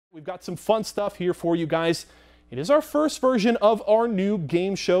We've got some fun stuff here for you guys. It is our first version of our new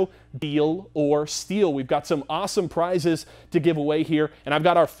game show, Deal or Steal. We've got some awesome prizes to give away here, and I've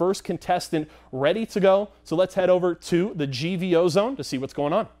got our first contestant ready to go. So let's head over to the GVO zone to see what's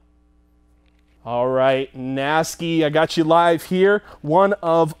going on. All right, Gnaske, I got you live here. One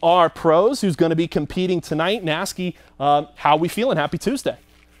of our pros who's going to be competing tonight. Gnaske, how are we feeling? Happy Tuesday.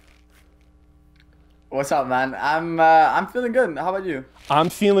 What's up, man? I'm feeling good. How about you? I'm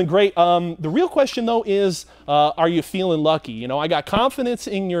feeling great. The real question though is, are you feeling lucky? You know, I got confidence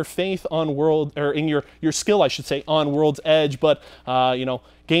in your faith on in your skill, I should say, on World's Edge. But you know,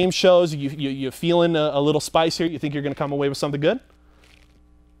 game shows, you feeling a little spice here? You think you're going to come away with something good?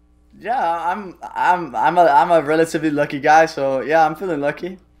 Yeah, I'm a relatively lucky guy, so yeah, I'm feeling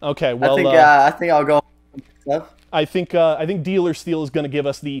lucky. Okay, well, I think I'll go stuff. I think Deal or Steal is going to give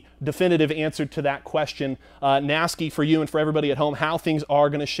us the definitive answer to that question. Gnaske, for you and for everybody at home, how things are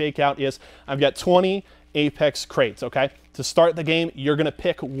going to shake out is I've got 20 Apex crates, okay? To start the game, you're going to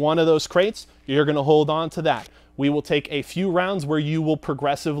pick one of those crates. You're going to hold on to that. We will take a few rounds where you will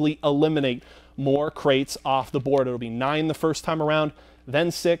progressively eliminate more crates off the board. It'll be 9 the first time around,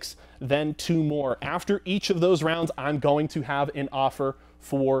 then 6, then 2 more. After each of those rounds, I'm going to have an offer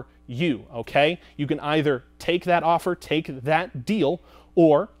for you, okay? You can either take that offer, take that deal,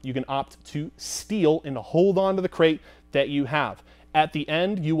 or you can opt to steal and hold on to the crate that you have. At the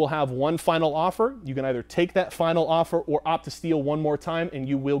end, you will have one final offer. You can either take that final offer or opt to steal one more time, and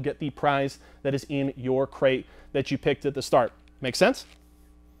you will get the prize that is in your crate that you picked at the start. Make sense?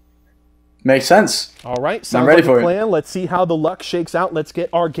 Makes sense. All right, sounds I'm ready like for a plan. Let's see how the luck shakes out. Let's get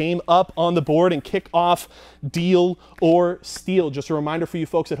our game up on the board and kick off Deal or Steal. Just a reminder for you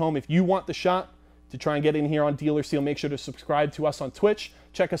folks at home, if you want the shot to try and get in here on Deal or Steal, make sure to subscribe to us on Twitch.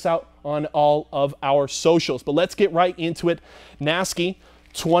 Check us out on all of our socials. But let's get right into it. Gnaske,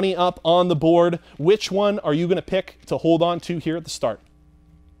 20 up on the board. Which one are you going to pick to hold on to here at the start?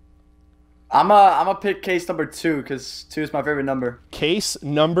 I'm a pick case number 2 because 2 is my favorite number. Case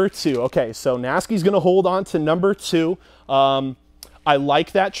number 2. Okay, so Gnaske's going to hold on to number 2. I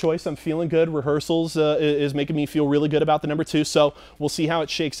like that choice. I'm feeling good. Rehearsals is making me feel really good about the number 2, so we'll see how it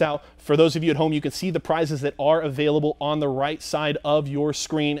shakes out. For those of you at home, you can see the prizes that are available on the right side of your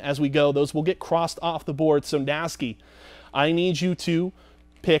screen as we go. Those will get crossed off the board. So Gnaske, I need you to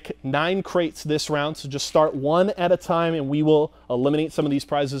pick 9 crates this round, so just start one at a time and we will eliminate some of these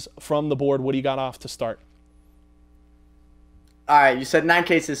prizes from the board. What do you got off to start? All right, you said 9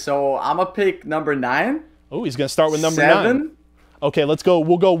 cases, so I'm gonna pick number 9. Oh, he's gonna start with number 7. 9. Okay, let's go.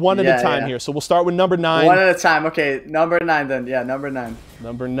 We'll go one at a time here. So we'll start with number 9. One at a time. Okay, number 9 then. Yeah, number 9.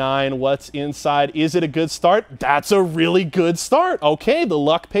 Number 9, what's inside? Is it a good start? That's a really good start. Okay, the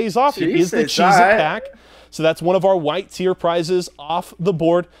luck pays off. It is the Cheez-It pack. So that's one of our white tier prizes off the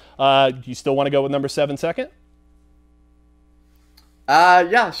board. Do you still want to go with number 7 second?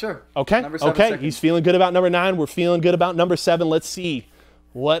 Yeah, sure. Okay, number 7 okay. second. He's feeling good about number 9. We're feeling good about number 7. Let's see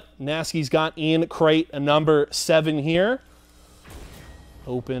what Gnaske's got in crate number 7 here.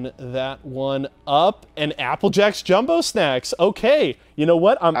 Open that one up. And Applejack's Jumbo Snacks. Okay, you know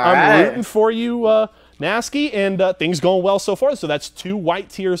what? I'm rooting for you, Gnaske, and things going well so far. So that's 2 white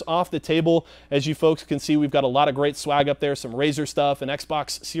tiers off the table. As you folks can see, we've got a lot of great swag up there, some Razer stuff, an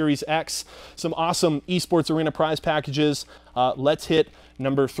Xbox Series X, some awesome Esports Arena prize packages. Let's hit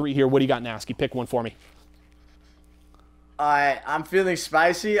number 3 here. What do you got, Gnaske? Pick one for me. All right, I'm feeling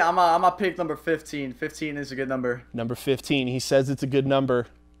spicy. I'm a pick number 15. 15 is a good number. Number 15. He says it's a good number.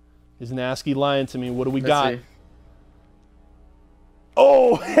 Is Gnaske lying to me? What do we got? See.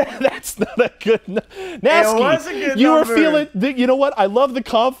 Oh, that's not a good number. Gnaske, you are feeling, you know what? I love the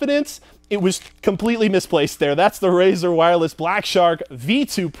confidence. It was completely misplaced there. That's the Razer Wireless Black Shark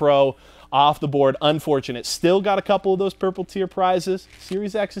V2 Pro off the board. Unfortunate. Still got a couple of those purple tier prizes.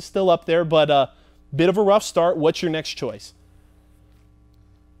 Series X is still up there, but bit of a rough start. What's your next choice?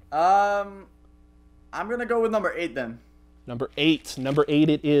 I'm going to go with number 8 then. Number 8. Number 8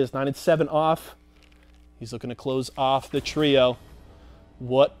 it is. 9 and 7 off. He's looking to close off the trio.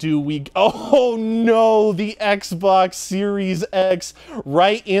 What do we... Oh, no! The Xbox Series X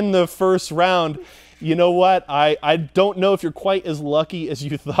right in the first round. You know what? I don't know if you're quite as lucky as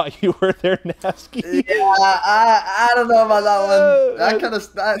you thought you were there, Gnaske. Yeah, I don't know about that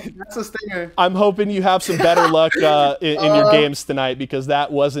one. That's a stinger. I'm hoping you have some better luck in your games tonight because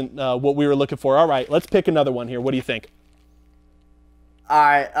that wasn't what we were looking for. All right, let's pick another one here. What do you think? All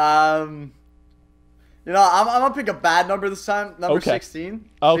right, you know, I'm going to pick a bad number this time, number 16.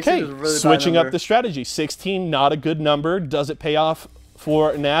 Okay, 16 is a really switching bad number. up the strategy. 16, not a good number. Does it pay off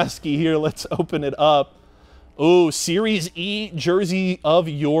for Gnaske here? Let's open it up. Ooh, Series E jersey of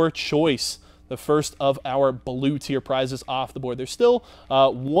your choice. The first of our blue tier prizes off the board. There's still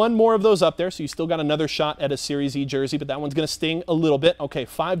one more of those up there, so you still got another shot at a Series E jersey, but that one's going to sting a little bit. Okay,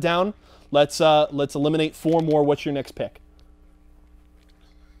 5 down. Let's eliminate 4 more. What's your next pick?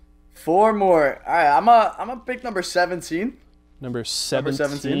 4 more. All right, I'm a pick number 17. Number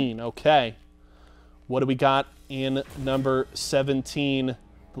 17. Okay. What do we got in number 17?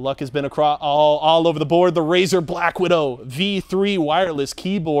 The luck has been across all over the board. The Razer Black Widow V3 wireless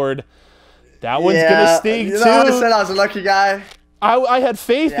keyboard. That one's gonna sting too. I said I was a lucky guy. I had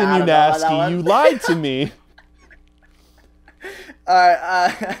faith in you, Gnaske. You lied to me. All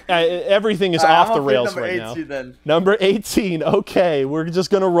right. Everything is off the rails right now. Then. Number 18. Okay, we're just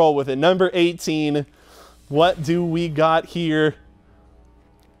gonna roll with it. Number 18. What do we got here?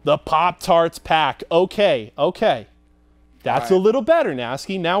 The Pop-Tarts pack. Okay. That's a little better,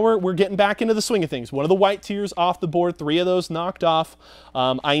 Gnaske. Now we're getting back into the swing of things. One of the white tiers off the board, 3 of those knocked off.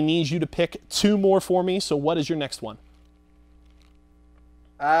 I need you to pick 2 more for me. So what is your next one?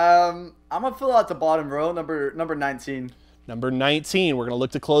 I'm gonna fill out the bottom row, number 19. Number 19. We're gonna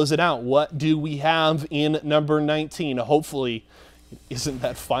look to close it out. What do we have in number 19? Hopefully, it isn't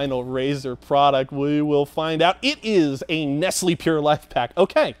that final Razer product. We will find out. It is a Nestle Pure Life pack.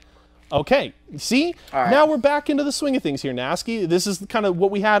 Okay, see? All right. Now we're back into the swing of things here, Gnaske. This is kind of what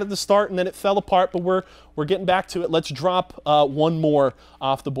we had at the start, and then it fell apart, but we're getting back to it. Let's drop 1 more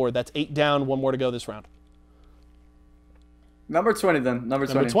off the board. That's 8 down, 1 more to go this round. Number 20 then. Number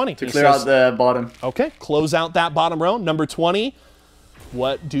 20. To clear out the bottom. Okay, close out that bottom row. Number 20.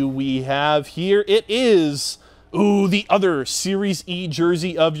 What do we have here? It is, the other Series E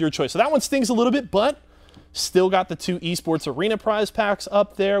jersey of your choice. So that one stings a little bit, but still got the 2 Esports Arena prize packs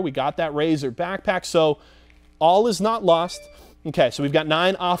up there. We got that Razer backpack, so all is not lost. Okay, so we've got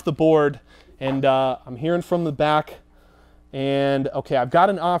 9 off the board, and I'm hearing from the back. And, okay, I've got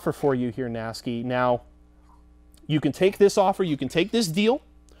an offer for you here, Gnaske. Now, you can take this offer, you can take this deal,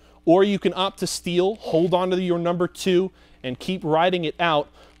 or you can opt to steal, hold on to your number 2, and keep riding it out.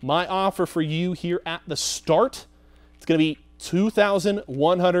 My offer for you here at the start, it's going to be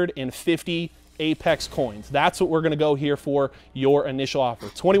 2,150 Apex coins. That's what we're going to go here for your initial offer.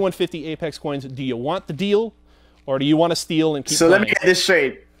 2,150 Apex coins. Do you want the deal, or do you want to steal and keep playing? Let me get this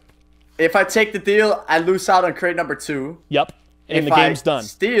straight. If I take the deal, I lose out on crate number 2. Yep, and the game's done. If I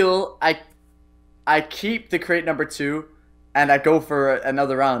steal, I keep the crate number 2, and I go for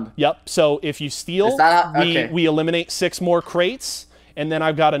another round. Yep, so if you steal, we eliminate 6 more crates, and then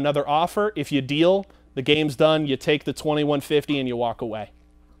I've got another offer. If you deal, the game's done. You take the 2,150 and you walk away.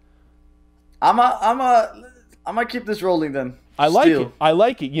 I'm gonna keep this rolling then. I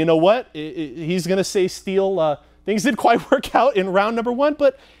like it. You know what? He's gonna say steal. Things didn't quite work out in round number 1,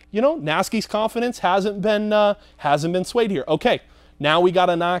 but you know, Gnaske's confidence hasn't been swayed here. Okay, now we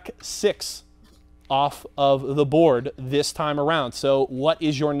gotta knock 6 off of the board this time around. So what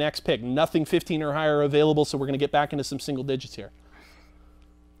is your next pick? Nothing 15 or higher available, so we're gonna get back into some single digits here.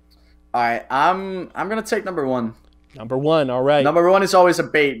 All right, I'm gonna take number 1. Number 1, all right. Number 1 is always a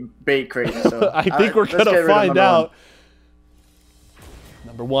bait crate. So. I think we're going to find out.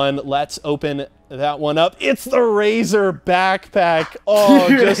 Number 1, let's open that one up. It's the Razer backpack. Oh,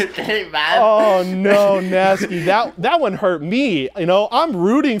 hey, man. Oh no, Gnaske. That one hurt me. You know, I'm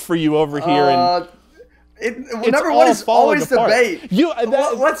rooting for you over here. Number 1 is always the bait.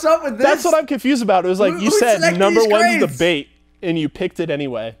 What's up with this? That's what I'm confused about. It was like you said number 1's the bait, and you picked it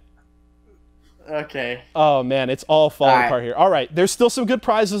anyway. Okay. Oh, man, it's all falling apart here. All right, there's still some good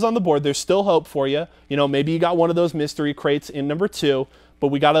prizes on the board. There's still hope for you. You know, maybe you got one of those mystery crates in number 2, but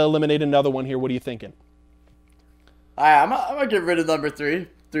we got to eliminate another one here. What are you thinking? All right, I'm going to get rid of number 3.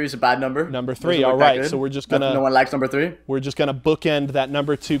 3 is a bad number. Number 3, all right. So we're just going to... No one likes number 3. We're just going to bookend that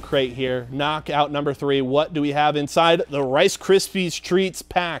number 2 crate here. Knock out number 3. What do we have inside? The Rice Krispies Treats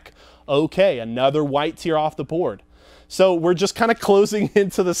pack. Okay, another white tier off the board. So we're just kind of closing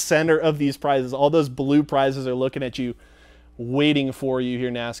into the center of these prizes. All those blue prizes are looking at you, waiting for you here,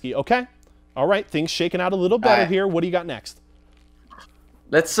 Gnaske. Okay. All right. Things shaking out a little better here. What do you got next?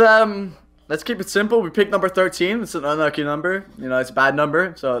 Let's keep it simple. We pick number 13. It's an unlucky number. You know, it's a bad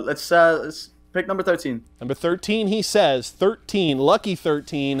number. So let's pick number 13. Number 13, he says. 13. Lucky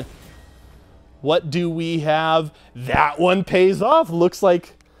 13. What do we have? That one pays off. Looks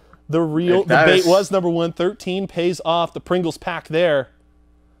like the bait was number 1. 13 pays off. The Pringles pack there.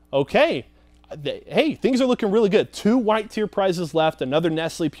 Okay. Hey, things are looking really good. 2 white tier prizes left. Another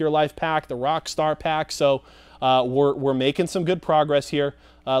Nestle Pure Life pack. The Rockstar pack. So we're making some good progress here.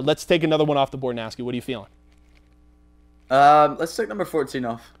 Let's take another one off the board, Gnaske. What are you feeling? Let's take number 14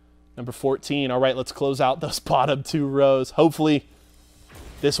 off. Number 14. All right, let's close out those bottom 2 rows. Hopefully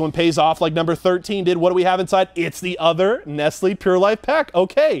this one pays off like number 13 did. What do we have inside? It's the other Nestle Pure Life pack.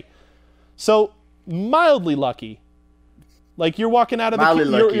 Okay. So mildly lucky. Like you're walking out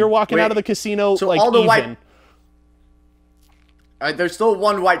of you're walking out of the casino so like all the even. White... All right, there's still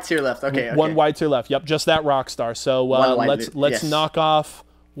 1 white tier left. Okay. One white tier left. Yep, just that Rockstar. So let's knock off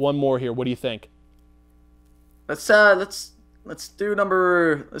one more here. What do you think? Let's do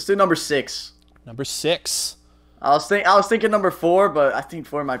number 6. Number 6. I was thinking number 4, but I think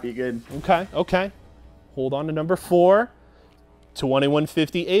 4 might be good. Okay. Hold on to number 4.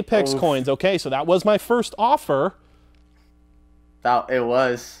 2150 Apex coins. Okay, so that was my first offer. It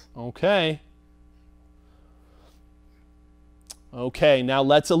was. Okay. Okay, now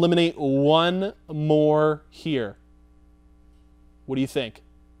let's eliminate one more here. What do you think?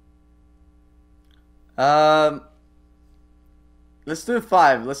 Let's do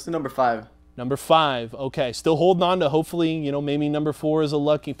 5. Let's do number 5. Number 5. Okay, still holding on to hopefully, maybe number 4 is a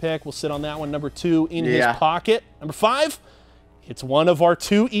lucky pick. We'll sit on that one. Number 2 in his pocket. Number 5. It's one of our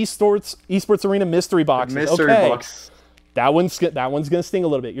 2 Esports Arena mystery boxes. Mystery box. That one's gonna sting a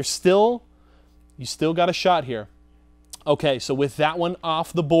little bit. You still got a shot here. Okay, so with that one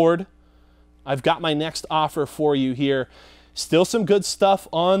off the board, I've got my next offer for you here. Still some good stuff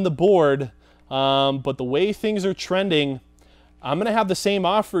on the board, but the way things are trending, I'm going to have the same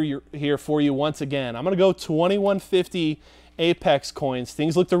offer here for you once again. I'm going to go 2150 Apex coins.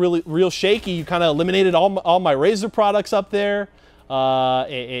 Things looked real shaky. You kind of eliminated all my Razor products up there.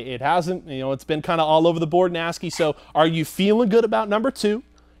 It hasn't, it's been kind of all over the board, Gnaske. So are you feeling good about number 2?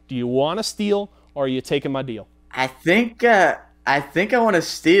 Do you want to steal, or are you taking my deal? I think I want to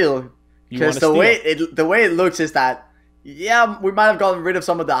steal, because the way it looks is that, yeah, we might have gotten rid of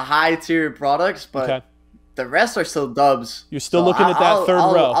some of the high tier products, but the rest are still dubs. You're still looking at that third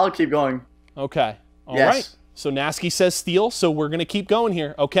row. I'll keep going. Okay. All right. So Gnaske says steal, so we're going to keep going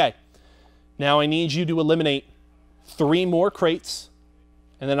here. Okay. Now I need you to eliminate 3 more crates,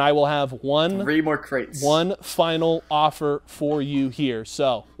 and then I will have 3 more crates. One final offer for you here.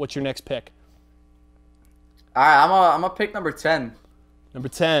 So what's your next pick? All right, I'm gonna pick number 10. Number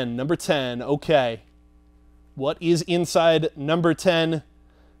 10. Okay. What is inside number 10?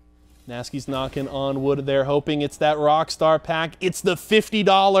 Gnaske's knocking on wood there, hoping it's that Rockstar pack. It's the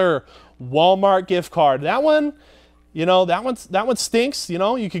 $50 Walmart gift card. That one, that one stinks.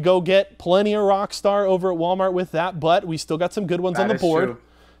 You could go get plenty of Rockstar over at Walmart with that, but we still got some good ones on the board. True.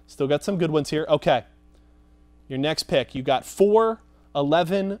 Still got some good ones here. Okay. Your next pick. You got 4,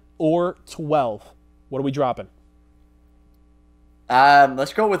 11, or 12. What are we dropping?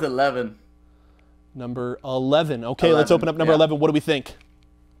 Let's go with 11. Number 11. Okay, let's open up number 11. What do we think?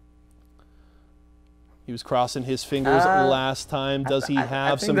 He was crossing his fingers last time. Does he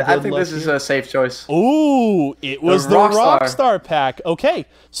have some good luck? I think this is a safe choice. Ooh, it was the Rockstar pack. Okay,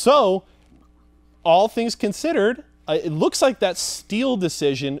 so all things considered, it looks like that steal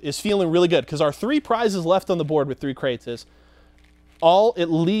decision is feeling really good, because our 3 prizes left on the board with 3 crates is all at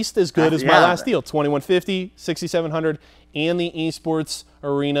least as good as my last deal. 2150, 6700, and the Esports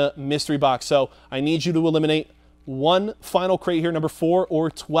Arena mystery box. So I need you to eliminate one final crate here, number 4 or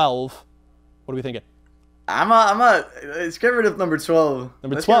 12. What are we thinking? Let's get rid of number 12.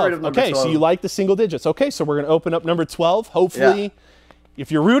 Number 12. Okay, so you like the single digits. Okay, so we're going to open up number 12. Hopefully,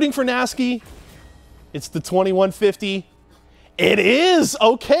 if you're rooting for Gnaske, it's the 2150. It is!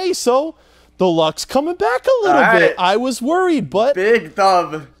 Okay, so the luck's coming back a little bit. I was worried, but... Big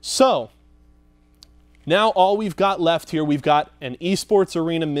dub. So, now all we've got left here, we've got an Esports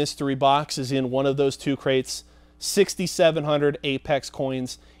Arena mystery box is in one of those 2 crates, 6,700 Apex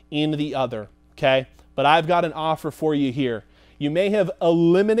coins in the other, okay? But I've got an offer for you here. You may have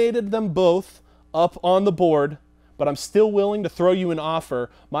eliminated them both up on the board, but I'm still willing to throw you an offer.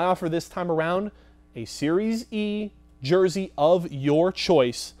 My offer this time around, a Series E jersey of your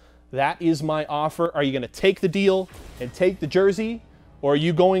choice. That is my offer. Are you going to take the deal and take the jersey, or are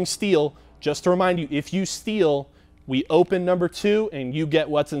you going steal? Just to remind you, if you steal, we open number 2 and you get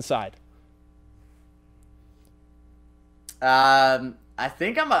what's inside. I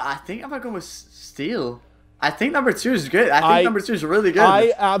think I'm gonna go with steal. I think number 2 is good. I think number 2 is really good.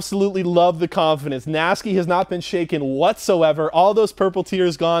 I absolutely love the confidence. Gnaske has not been shaken whatsoever. All those purple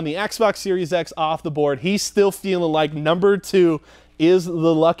tiers gone. The Xbox Series X off the board. He's still feeling like number 2 is the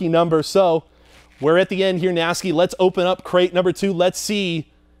lucky number. So we're at the end here, Gnaske. Let's open up crate number 2. Let's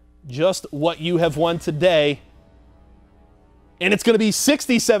see just what you have won today. And it's going to be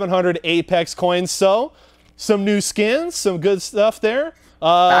 6,700 Apex coins. So some new skins, some good stuff there.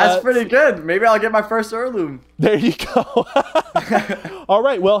 That's pretty good. Maybe I'll get my first heirloom. There you go. All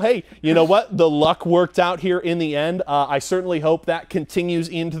right. Well, hey, you know what? The luck worked out here in the end. I certainly hope that continues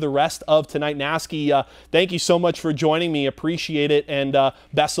into the rest of tonight. Gnaske, thank you so much for joining me. Appreciate it, and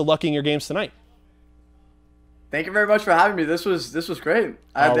best of luck in your games tonight. Thank you very much for having me. This was great.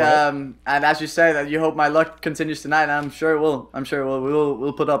 And as you say, that you hope my luck continues tonight. And I'm sure it will. I'm sure it will.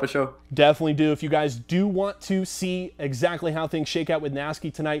 We'll put up a show. Definitely do. If you guys do want to see exactly how things shake out with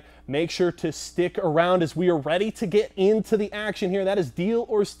Gnaske tonight, make sure to stick around as we are ready to get into the action here. That is Deal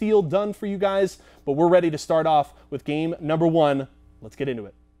or Steal done for you guys, but we're ready to start off with game number 1. Let's get into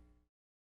it.